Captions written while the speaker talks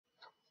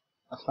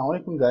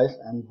Assalamualaikum guys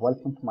and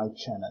welcome to my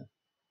channel.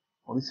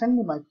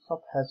 Recently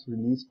Microsoft has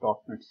released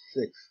 .NET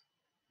 6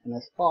 and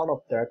as part of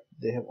that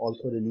they have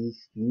also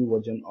released new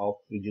version of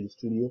Visual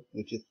Studio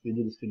which is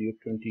Visual Studio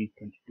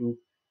 2022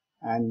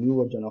 and new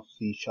version of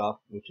C#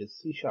 which is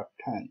C#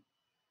 10.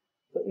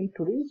 So in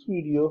today's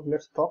video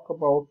let's talk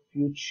about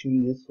few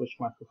changes which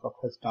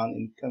Microsoft has done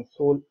in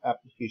console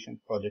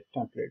application project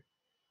template.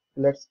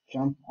 Let's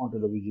jump onto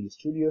the Visual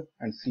Studio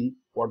and see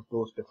what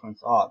those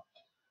differences are.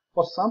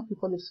 For some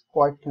people, it's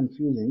quite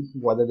confusing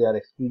whether they are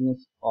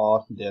experienced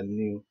or they are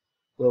new.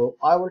 So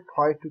I will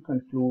try to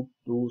conclude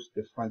those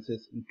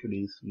differences in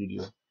today's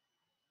video.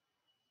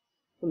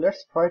 So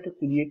let's try to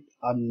create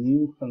a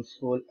new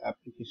console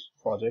application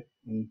project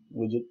in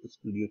Visual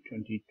Studio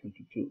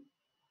 2022.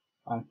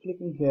 I'm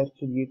clicking here,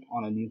 create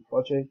on a new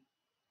project.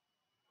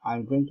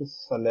 I'm going to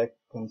select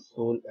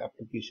console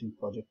application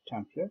project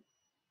template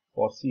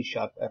for C#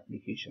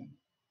 application.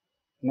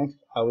 Next,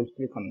 I will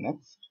click on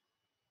next.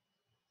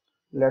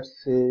 Let's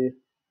say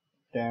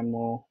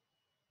demo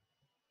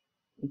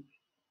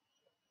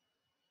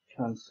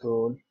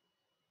console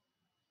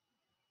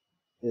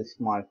is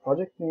my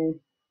project name.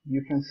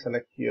 You can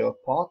select your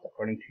path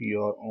according to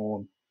your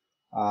own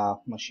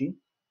machine.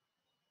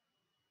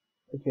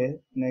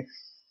 Okay, next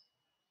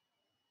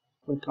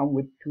will come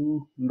with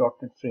two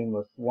 .NET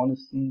frameworks. One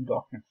is the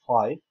 .NET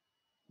 5,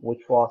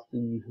 which was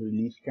the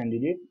release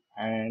candidate,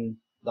 and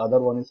the other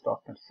one is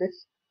 .NET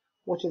 6,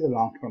 which is a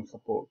long-term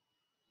support.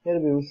 Here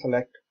we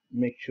will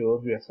make sure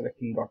we are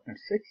selecting .NET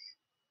 6.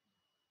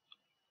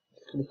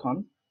 Click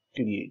on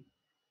create.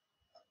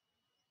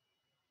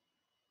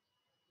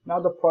 Now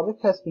the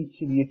project has been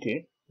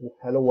created with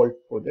Hello World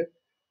project,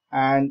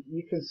 and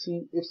you can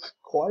see it's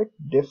quite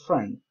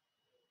different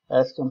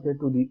as compared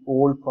to the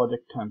old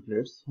project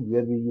templates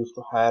where we used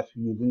to have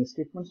using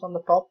statements on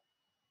the top,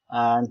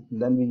 and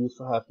then we used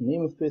to have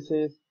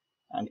namespaces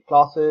and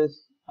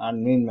classes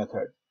and main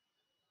method.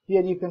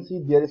 Here you can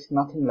see there is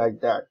nothing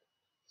like that.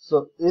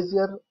 So is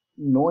there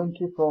no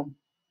entry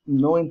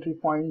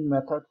point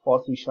method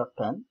for C#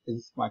 10?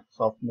 Is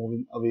Microsoft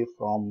moving away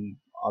from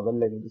other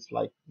languages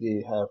like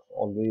they have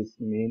always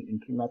main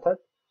entry method?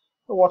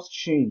 So what's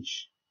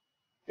changed?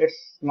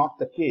 It's not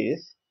the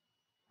case.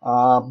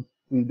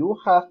 We do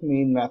have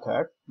main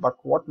method, but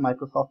what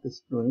Microsoft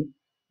is doing,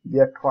 they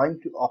are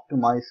trying to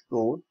optimize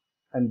code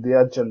and they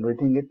are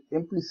generating it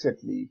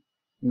implicitly,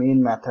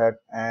 main method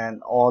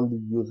and all the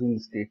using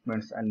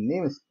statements and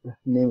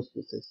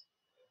namespaces.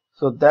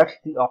 So that's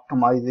the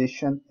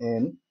optimization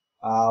in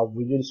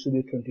Visual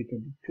Studio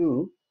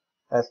 2022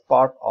 as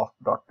part of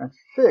 .NET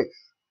 6.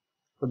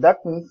 So that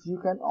means you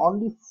can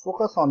only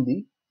focus on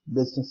the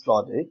business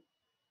logic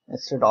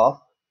instead of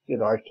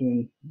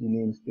writing the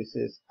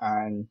namespaces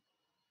and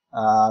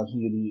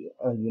the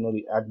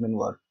admin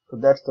work. So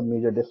that's the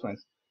major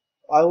difference.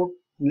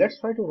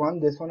 Let's try to run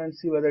this one and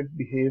see whether it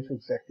behaves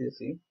exactly the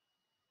same.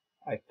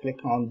 I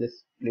click on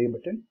this play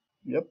button.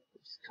 Yep,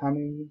 it's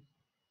coming.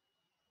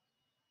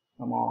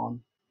 Come on.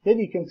 Here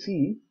you can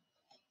see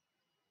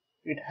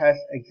it has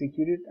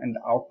executed and the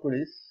output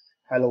is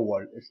hello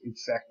world. It's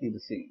exactly the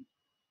same.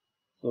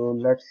 So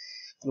let's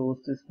close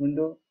this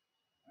window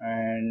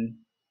and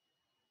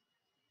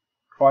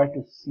try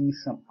to see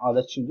some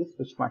other changes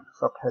which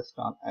Microsoft has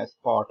done as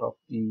part of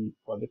the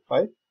project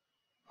file.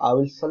 I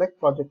will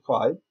select project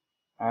file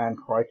and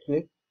right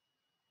click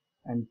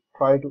and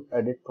try to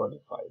edit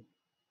project file.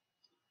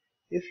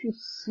 If you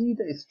see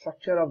the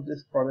structure of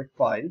this project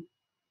file,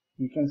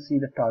 you can see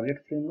the target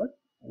framework,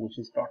 which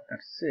is .NET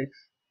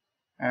 6,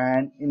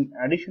 and in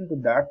addition to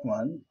that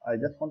one, I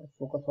just want to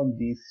focus on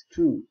these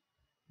two.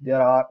 There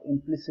are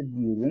implicit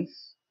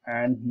usings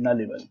and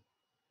nullable.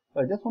 So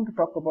I just want to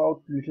talk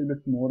about a little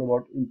bit more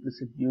about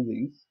implicit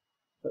usings.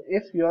 So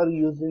if you are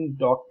using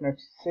 .NET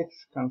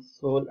 6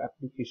 console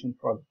application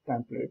project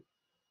template,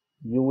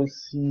 you will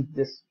see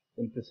this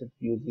implicit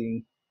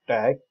using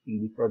tag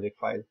in the project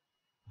file.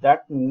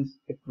 That means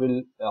it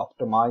will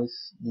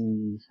optimize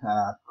the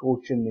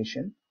code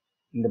generation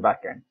in the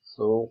backend.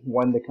 So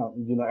when they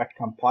come, at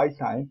compile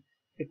time,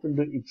 it will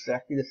do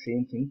exactly the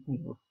same thing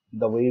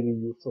the way we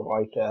used to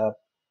write a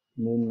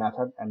main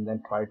method and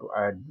then try to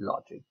add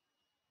logic.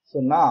 So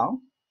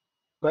now,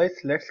 guys,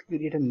 let's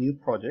create a new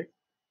project.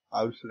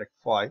 I will select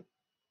file,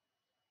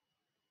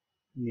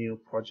 new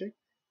project.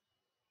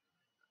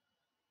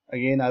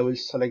 Again, I will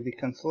select the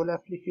console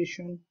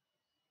application.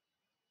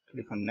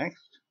 Click on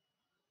next.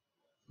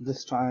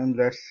 This time,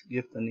 let's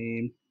give the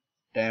name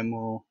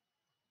demo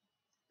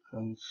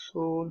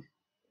console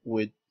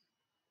with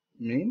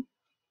name.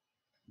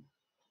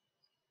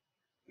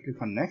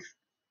 Click on next.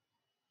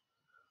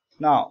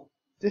 Now,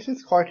 this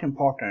is quite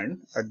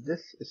important. At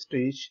this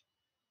stage,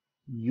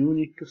 you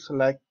need to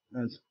select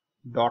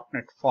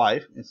 .NET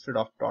 5 instead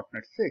of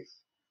 .NET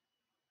 6.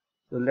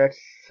 So let's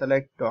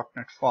select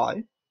 .NET 5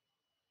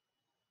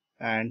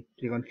 and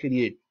click on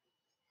create.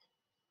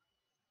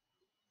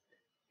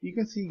 You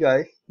can see,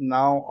 guys,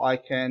 now I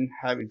can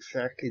have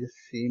exactly the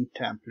same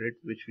template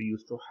which we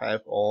used to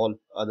have all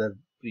other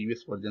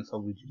previous versions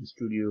of Visual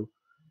Studio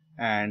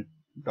and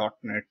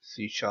 .NET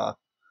C#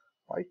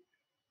 right?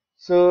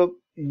 So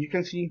you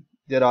can see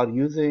there are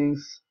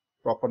usings,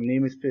 proper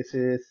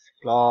namespaces,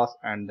 class,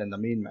 and then the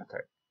main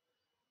method.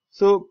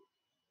 So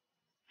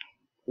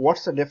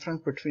what's the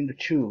difference between the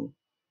two?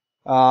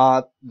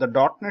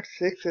 The .NET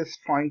 6 is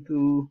trying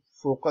to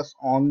focus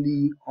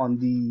only on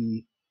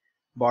the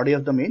body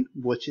of the main,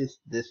 which is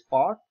this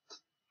part.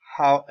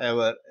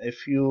 However,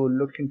 if you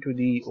look into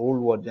the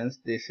old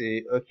versions, they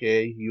say,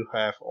 okay, you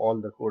have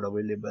all the code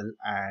available,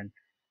 and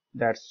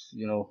that's,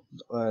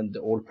 the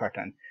old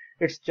pattern.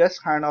 It's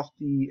just kind of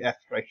the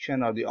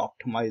abstraction or the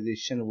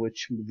optimization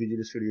which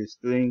Visual Studio is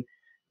doing.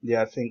 They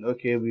are saying,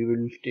 okay, we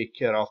will take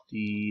care of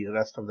the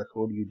rest of the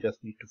code. You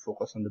just need to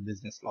focus on the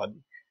business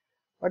logic.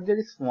 But there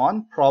is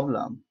one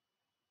problem,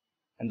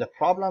 and the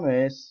problem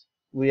is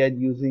we are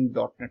using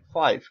 .NET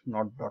 5,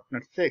 not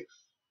 .NET 6.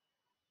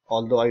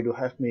 Although I do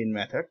have main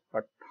method,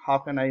 but how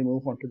can I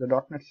move on to the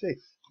 .NET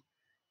 6?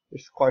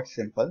 It's quite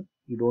simple.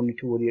 You don't need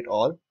to worry at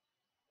all.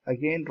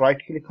 Again, right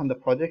click on the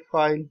project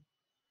file,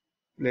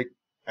 click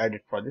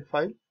edit project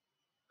file,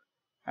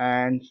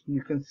 and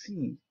you can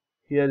see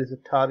here is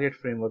a target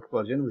framework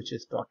version, which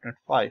is .NET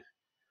 5.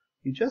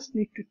 You just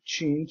need to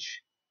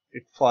change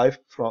it 5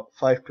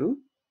 to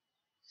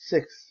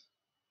 6.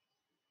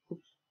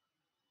 Oops,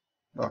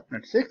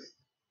 .NET 6.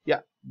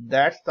 Yeah,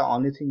 that's the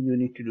only thing you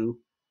need to do,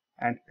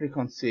 and click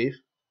on save,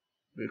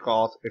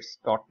 because it's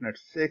 .NET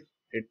 6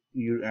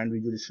 and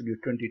Visual Studio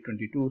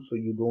 2022, so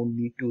you don't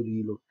need to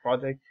reload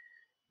project.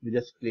 You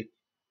just click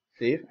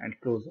save and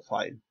close the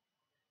file.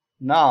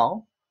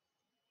 Now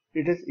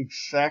it is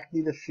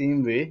exactly the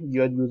same way.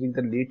 You are using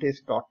the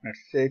latest .NET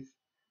 6.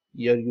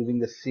 You are using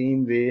the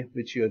same way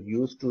which you are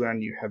used to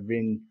and you have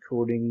been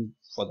coding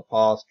for the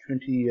past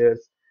 20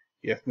 years.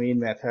 You have main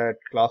method,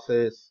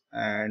 classes,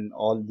 and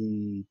all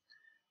the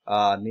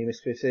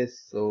namespaces.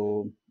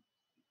 So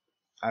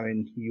I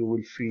mean, you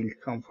will feel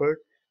comfort,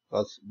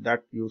 because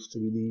that used to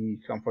be the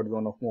comfort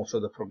zone of most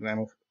of the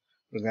programmer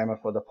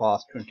for the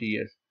past 20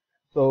 years.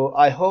 So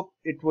I hope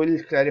it will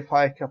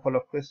clarify a couple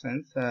of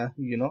questions.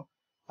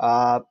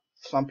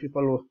 Some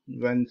people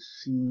when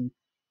see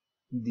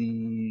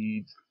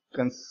the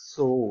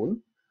console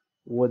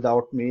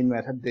without main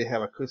method, they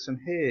have a question,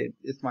 hey,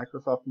 is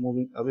Microsoft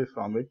moving away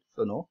from it?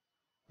 So no,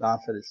 the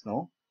answer is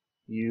no.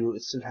 You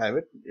still have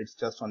it. It's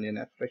just only an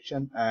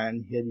abstraction,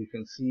 and here you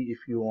can see if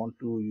you want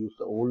to use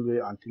the old way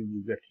until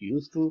you get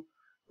used to,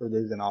 so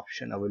there is an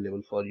option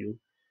available for you.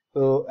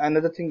 So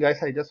another thing,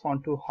 guys, I just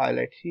want to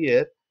highlight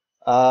here,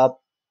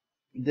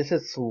 this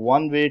is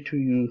one way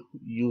to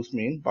use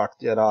main, but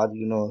there are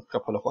a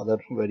couple of other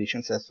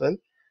variations as well,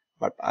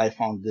 but I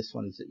found this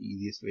one is the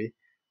easiest way.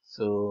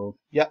 So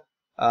yeah,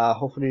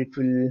 hopefully it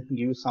will give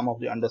you some of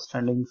the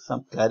understanding,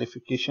 some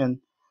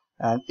clarification.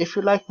 And if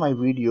you like my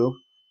video,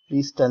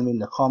 please tell me in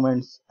the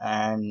comments,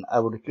 and I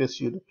would request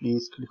you to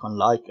please click on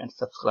like and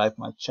subscribe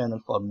my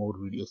channel for more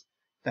videos.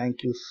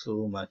 Thank you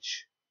so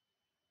much.